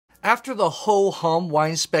After the ho-hum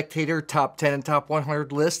Wine Spectator Top 10 and Top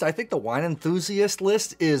 100 list, I think the Wine Enthusiast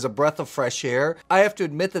list is a breath of fresh air. I have to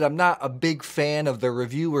admit that I'm not a big fan of their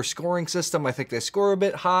review or scoring system. I think they score a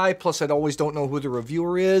bit high, plus I always don't know who the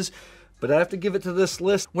reviewer is. But I have to give it to this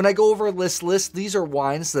list. When I go over this list, these are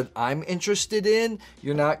wines that I'm interested in.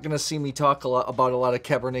 You're not going to see me talk about a lot of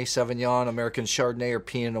Cabernet Sauvignon, American Chardonnay, or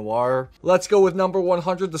Pinot Noir. Let's go with number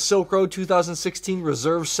 100, the Silk Road 2016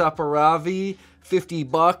 Reserve Saperavi,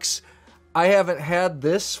 $50. I haven't had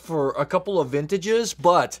this for a couple of vintages,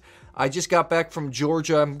 but I just got back from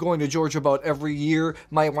Georgia. I'm going to Georgia about every year.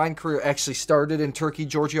 My wine career actually started in Turkey,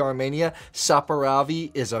 Georgia, Armenia. Saperavi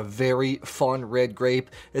is a very fun red grape.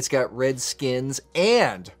 It's got red skins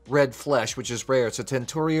and red flesh, which is rare. It's a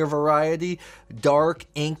Tenturia variety, dark,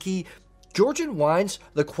 inky. Georgian wines,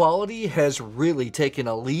 the quality has really taken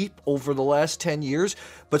a leap over the last 10 years,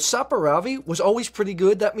 but Saperavi was always pretty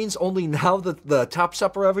good. That means only now that the top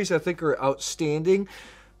Saperavis I think are outstanding.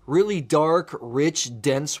 Really dark, rich,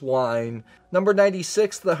 dense wine. Number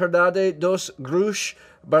 96, the Herdade dos Grous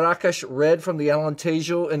Barricas Red from the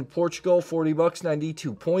Alentejo in Portugal, $40,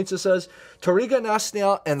 92 points it says. Touriga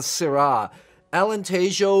Nacional and Syrah.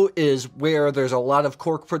 Alentejo is where there's a lot of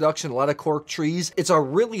cork production, a lot of cork trees. It's a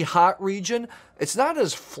really hot region. It's not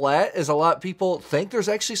as flat as a lot of people think. There's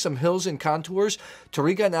actually some hills and contours.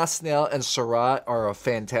 Touriga Nacional and Syrah are a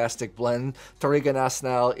fantastic blend. Touriga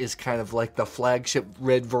Nacional is kind of like the flagship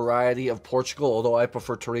red variety of Portugal, although I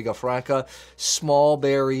prefer Touriga Franca. Small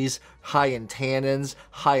berries, high in tannins,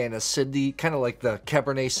 high in acidity, kind of like the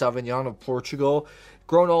Cabernet Sauvignon of Portugal.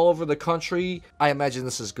 Grown all over the country. I imagine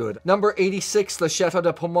this is good. Number 86, the Château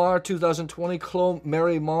de Pommard 2020 Clos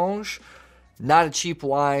Marey-Monge. Not a cheap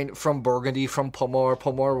wine from Burgundy, from Pommard.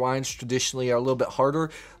 Pommard wines traditionally are a little bit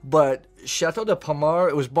harder, but Château de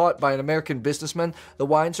Pommard, it was bought by an American businessman. The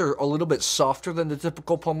wines are a little bit softer than the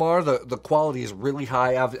typical Pommard. The quality is really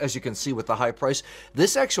high, as you can see with the high price.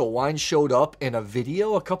 This actual wine showed up in a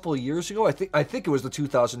video a couple of years ago. I think it was the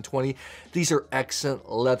 2020. These are excellent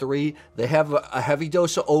leathery. They have a heavy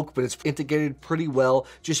dose of oak, but it's integrated pretty well.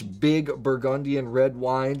 Just big Burgundian red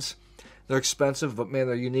wines. They're expensive, but man,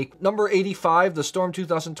 they're unique. Number 85, the Storm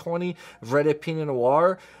 2020 Vrede Pinot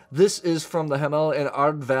Noir. This is from the Hemel and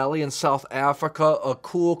Ard Valley in South Africa, a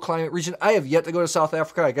cool climate region. I have yet to go to South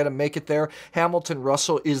Africa. I got to make it there. Hamilton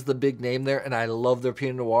Russell is the big name there, and I love their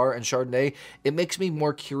Pinot Noir and Chardonnay. It makes me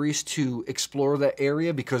more curious to explore that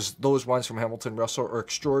area because those wines from Hamilton Russell are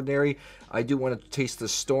extraordinary. I do want to taste the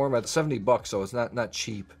Storm at $70, so it's not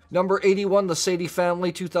cheap. Number 81, the Sadie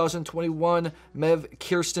family 2021 Mev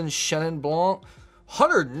Kirsten Chenin Blanc.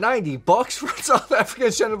 $190 for South African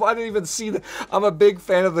Chenin Blanc. I didn't even see that. I'm a big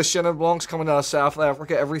fan of the Chenin Blancs coming out of South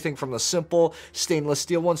Africa. Everything from the simple stainless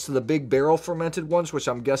steel ones to the big barrel fermented ones, which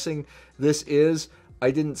I'm guessing this is.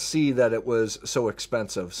 I didn't see that it was so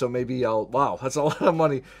expensive. So maybe wow, that's a lot of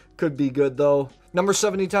money. Could be good though. Number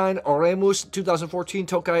 79, Oremus 2014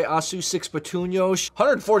 Tokaji Aszú 6 Puttonyos.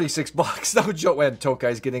 $146. No joke, man.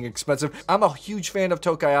 Tokaji's getting expensive. I'm a huge fan of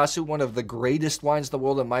Tokaji Aszú, one of the greatest wines in the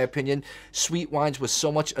world in my opinion. Sweet wines with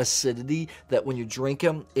so much acidity that when you drink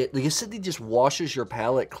them, the acidity just washes your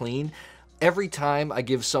palate clean. Every time I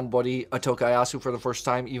give somebody a Tokaji Aszú for the first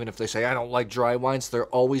time, even if they say, I don't like dry wines, they're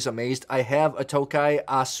always amazed. I have a Tokaji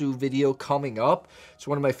Aszú video coming up. It's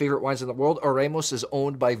one of my favorite wines in the world. Oremus is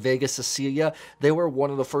owned by Vega Sicilia. They were one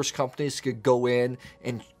of the first companies to go in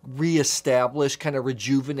and reestablish, kind of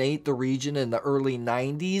rejuvenate the region in the early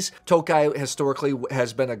 90s. Tokaji historically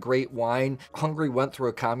has been a great wine. Hungary went through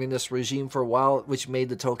a communist regime for a while, which made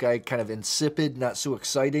the Tokaji kind of insipid, not so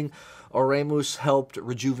exciting. Oremus helped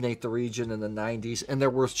rejuvenate the region in the 90s, and they're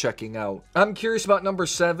worth checking out. I'm curious about number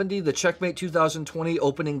 70, the Checkmate 2020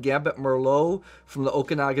 Opening Gambit Merlot from the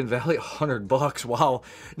Okanagan Valley. $100. Wow,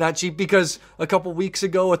 not cheap, because a couple weeks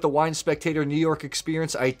ago at the Wine Spectator New York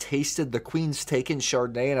experience, I tasted the Queen's Taken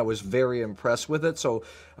Chardonnay, and I was very impressed with it, so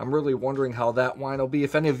I'm really wondering how that wine will be.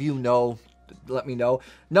 If any of you know, let me know.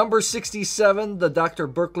 Number 67, the Dr.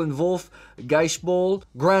 Burklin Wolf Gaisböhl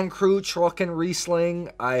Grand Cru Trocken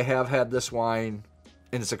Riesling. I have had this wine,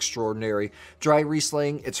 and it's extraordinary. Dry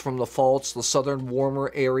Riesling, it's from the Pfalz, the southern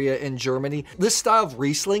warmer area in Germany. This style of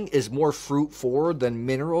Riesling is more fruit forward than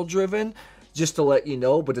mineral driven, just to let you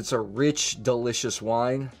know, but it's a rich, delicious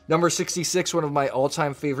wine. Number 66, one of my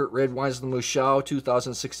all-time favorite red wines, the Mouchão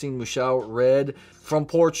 2016 Mouchão Red from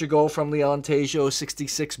Portugal, from the Alentejo,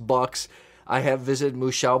 $66. I have visited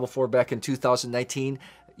Mouchão before back in 2019.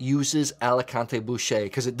 Uses Alicante Boucher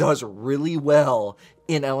because it does really well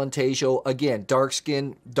in Alentejo. Again, dark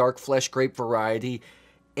skin, dark flesh grape variety.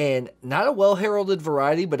 and not a well-heralded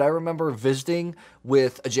variety, but I remember visiting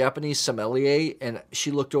with a Japanese sommelier, and she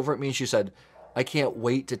looked over at me and she said, I can't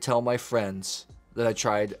wait to tell my friends that I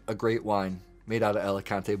tried a great wine made out of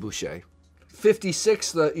Alicante Bouschet.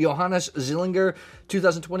 56, the Johannes Zillinger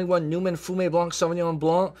 2021 Numen Fumé Blanc Sauvignon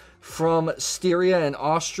Blanc from Styria in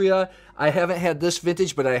Austria. I haven't had this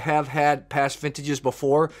vintage, but I have had past vintages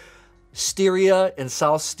before. Styria and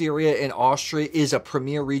South Styria in Austria is a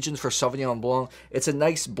premier region for Sauvignon Blanc. It's a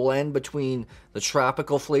nice blend between the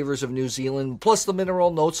tropical flavors of New Zealand plus the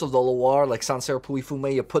mineral notes of the Loire, like Sancerre Puy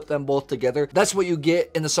Fumé. You put them both together. That's what you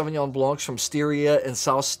get in the Sauvignon Blancs from Styria and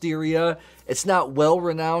South Styria. It's not well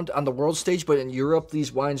renowned on the world stage, but in Europe,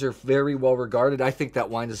 these wines are very well regarded. I think that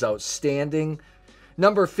wine is outstanding.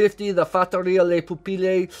 Number 50, the Fattoria Le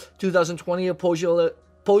Pupille 2020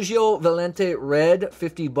 Poggio Valente Red,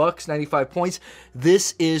 $50, 95 points.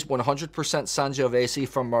 This is 100% Sangiovese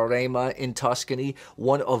from Maremma in Tuscany,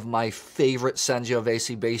 one of my favorite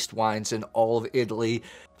Sangiovese-based wines in all of Italy.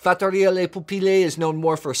 Fattoria Le Pupille is known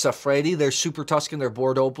more for Saperavi, their Super Tuscan, their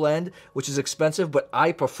Bordeaux blend, which is expensive, but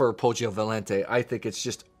I prefer Poggio Valente. I think it's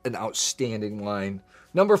just an outstanding wine.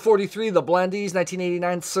 Number 43, the Blandese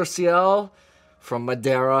 1989 Cercial from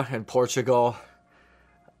Madeira in Portugal.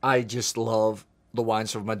 I just love the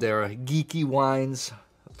wines from Madeira. Geeky wines,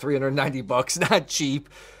 $390, not cheap.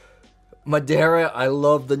 Madeira, I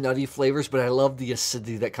love the nutty flavors, but I love the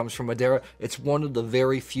acidity that comes from Madeira. It's one of the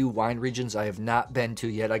very few wine regions I have not been to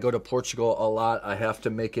yet. I go to Portugal a lot. I have to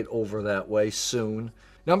make it over that way soon.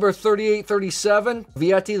 Number 38-37,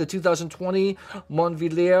 Vietti, the 2020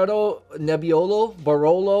 Monvillero Nebbiolo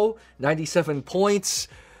Barolo, 97 points.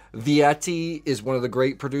 Vietti is one of the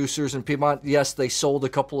great producers in Piedmont. Yes, they sold a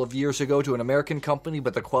couple of years ago to an American company,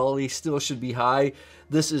 but the quality still should be high.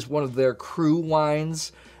 This is one of their cru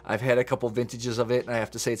wines. I've had a couple vintages of it, and I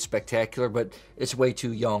have to say it's spectacular, but it's way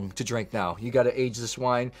too young to drink now. You got to age this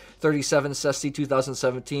wine. 37 Sesti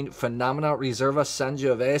 2017 Phenomena Riserva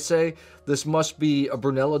Sangiovese. This must be a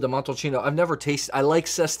Brunello di Montalcino. I've never tasted. I like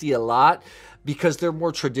Sesti a lot because they're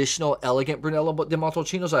more traditional, elegant Brunello di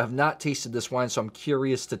Montalcinos. I have not tasted this wine, so I'm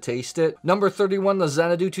curious to taste it. Number 31, the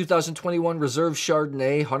Xanadu 2021 Reserve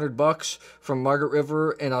Chardonnay, $100 from Margaret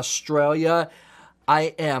River in Australia.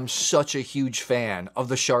 I am such a huge fan of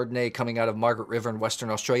the Chardonnay coming out of Margaret River in Western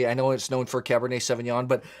Australia. I know it's known for Cabernet Sauvignon,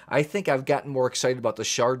 but I think I've gotten more excited about the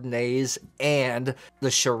Chardonnays and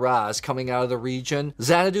the Shiraz coming out of the region.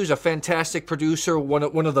 Xanadu is a fantastic producer, one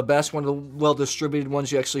of the best, one of the well-distributed ones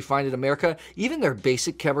you actually find in America. Even their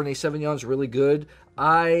basic Cabernet Sauvignon is really good.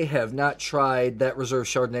 I have not tried that Reserve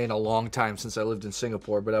Chardonnay in a long time since I lived in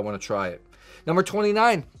Singapore, but I want to try it. Number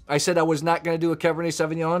 29, I said I was not going to do a Cabernet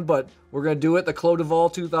Sauvignon, but we're going to do it. The Clos du Val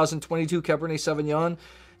 2022 Cabernet Sauvignon,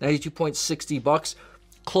 $92.60.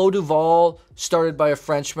 Clos du Val, started by a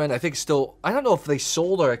Frenchman. I think still, I don't know if they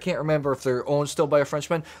sold or I can't remember if they're owned still by a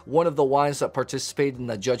Frenchman. One of the wines that participated in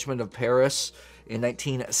the Judgment of Paris in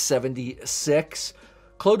 1976.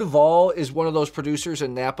 Clos du Val is one of those producers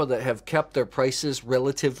in Napa that have kept their prices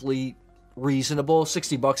relatively reasonable.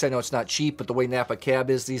 $60, I know it's not cheap, but the way Napa Cab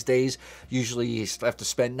is these days, usually you have to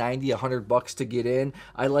spend $90, $100 to get in.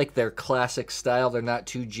 I like their classic style. They're not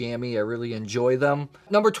too jammy. I really enjoy them.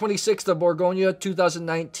 Number 26, the Borgogno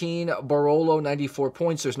 2019 Barolo, 94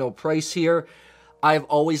 points. There's no price here. I've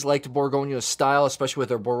always liked Borgogno's style, especially with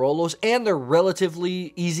their Barolos, and they're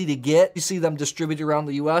relatively easy to get. You see them distributed around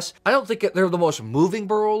the U.S. I don't think they're the most moving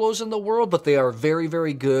Barolos in the world, but they are very,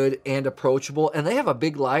 very good and approachable, and they have a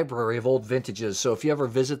big library of old vintages, so if you ever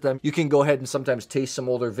visit them, you can go ahead and sometimes taste some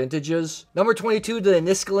older vintages. Number 22, the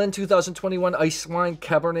Niskolen 2021 Ice Wine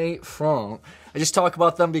Cabernet Franc. I just talk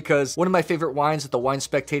about them because one of my favorite wines at the Wine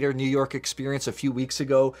Spectator New York experience a few weeks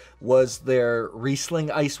ago was their Riesling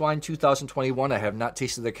Ice Wine 2021. I have not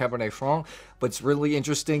tasted their Cabernet Franc, but it's really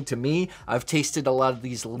interesting to me. I've tasted a lot of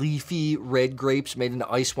these leafy red grapes made into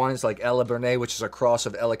ice wines like Ala Bernay, which is a cross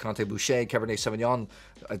of Alicante Bouschet, Cabernet Sauvignon.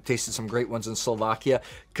 I've tasted some great ones in Slovakia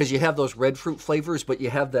because you have those red fruit flavors, but you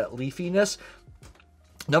have that leafiness.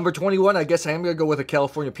 Number 21, I guess I am going to go with a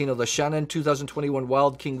California Pinot, the Chenin 2021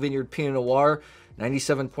 Wild King Vineyard Pinot Noir,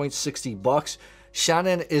 $97.60.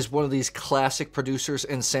 Chenin is one of these classic producers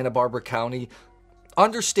in Santa Barbara County.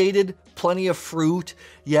 Understated, plenty of fruit,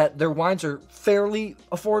 yet their wines are fairly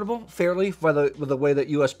affordable, with the way that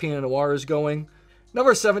U.S. Pinot Noir is going.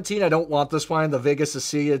 Number 17, I don't want this wine, the Vega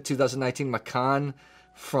Sicilia 2019 Macan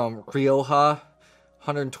from Rioja,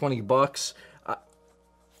 $120.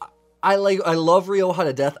 I love Rioja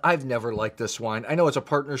to death. I've never liked this wine. I know it's a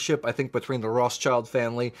partnership, I think, between the Rothschild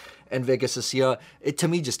family and Vega Siciliana. It, to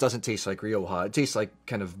me, just doesn't taste like Rioja. It tastes like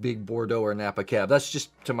kind of big Bordeaux or Napa Cab. That's just,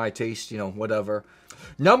 to my taste, you know, whatever.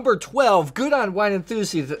 Number 12, good on Wine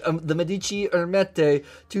Enthusiast, the Medici Ermete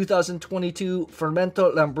 2022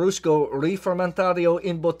 Fermento Lambrusco Rifermentario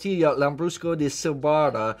in Bottiglia Lambrusco di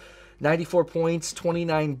Silbara. 94 points,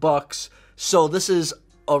 29 bucks. So this is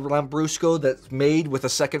a Lambrusco that's made with a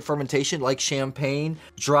second fermentation like champagne.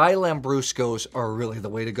 Dry Lambruscos are really the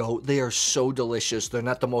way to go. They are so delicious. They're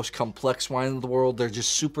not the most complex wine in the world. They're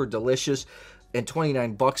just super delicious. And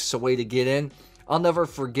 29 bucks is a way to get in. I'll never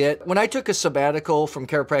forget when I took a sabbatical from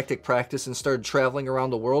chiropractic practice and started traveling around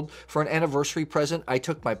the world. For an anniversary present, I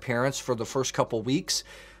took my parents for the first couple weeks.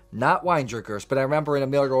 Not wine drinkers, but I remember in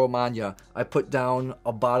Emilia-Romagna, I put down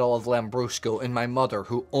a bottle of Lambrusco, and my mother,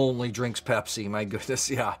 who only drinks Pepsi, my goodness,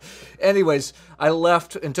 yeah. Anyways, I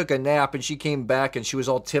left and took a nap, and she came back, and she was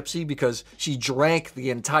all tipsy because she drank the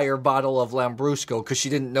entire bottle of Lambrusco because she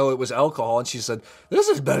didn't know it was alcohol, and she said, "This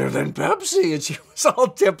is better than Pepsi," and she was all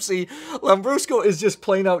tipsy. Lambrusco is just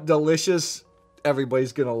plain out delicious.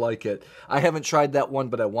 Everybody's gonna like it. I haven't tried that one,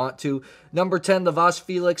 but I want to. Number 10, the Vos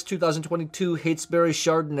Felix 2022 Heytesbury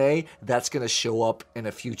Chardonnay. That's gonna show up in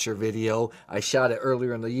a future video. I shot it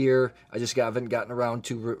earlier in the year. I just haven't gotten around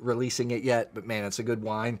to releasing it yet, but man, it's a good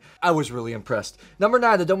wine. I was really impressed. Number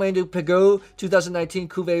 9, the Domaine du Pégou 2019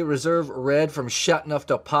 Cuvée Reserve Red from Châteauneuf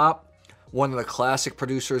du Pape. One of the classic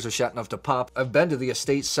producers of Châteauneuf du Pape. I've been to the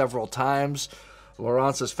estate several times.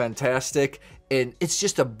 Laurence is fantastic, and it's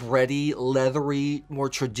just a bready, leathery, more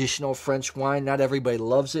traditional French wine. Not everybody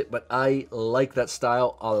loves it, but I like that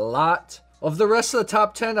style a lot. Of the rest of the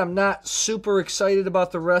top 10, I'm not super excited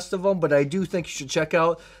about the rest of them, but I do think you should check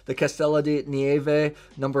out the Castello di Nieve,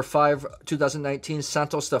 number 5, 2019,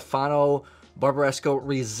 Santo Stefano Barbaresco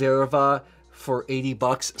Riserva for 80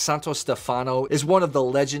 bucks. Santo Stefano is one of the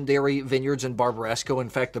legendary vineyards in Barbaresco. In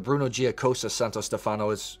fact, the Bruno Giacosa Santo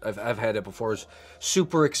Stefano is, I've had it before, is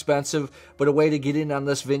super expensive, but a way to get in on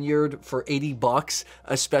this vineyard for 80 bucks,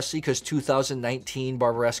 especially because 2019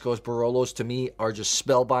 Barbaresco's Barolos to me are just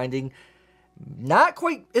spellbinding. Not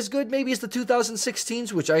quite as good maybe as the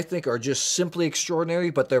 2016s, which I think are just simply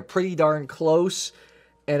extraordinary, but they're pretty darn close.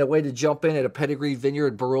 And a way to jump in at a pedigree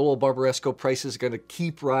vineyard. Barolo Barbaresco prices are going to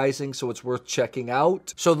keep rising, so it's worth checking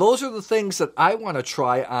out. So those are the things that I want to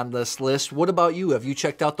try on this list. What about you? Have you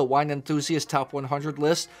checked out the Wine Enthusiast Top 100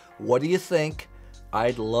 list? What do you think?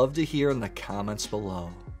 I'd love to hear in the comments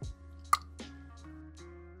below.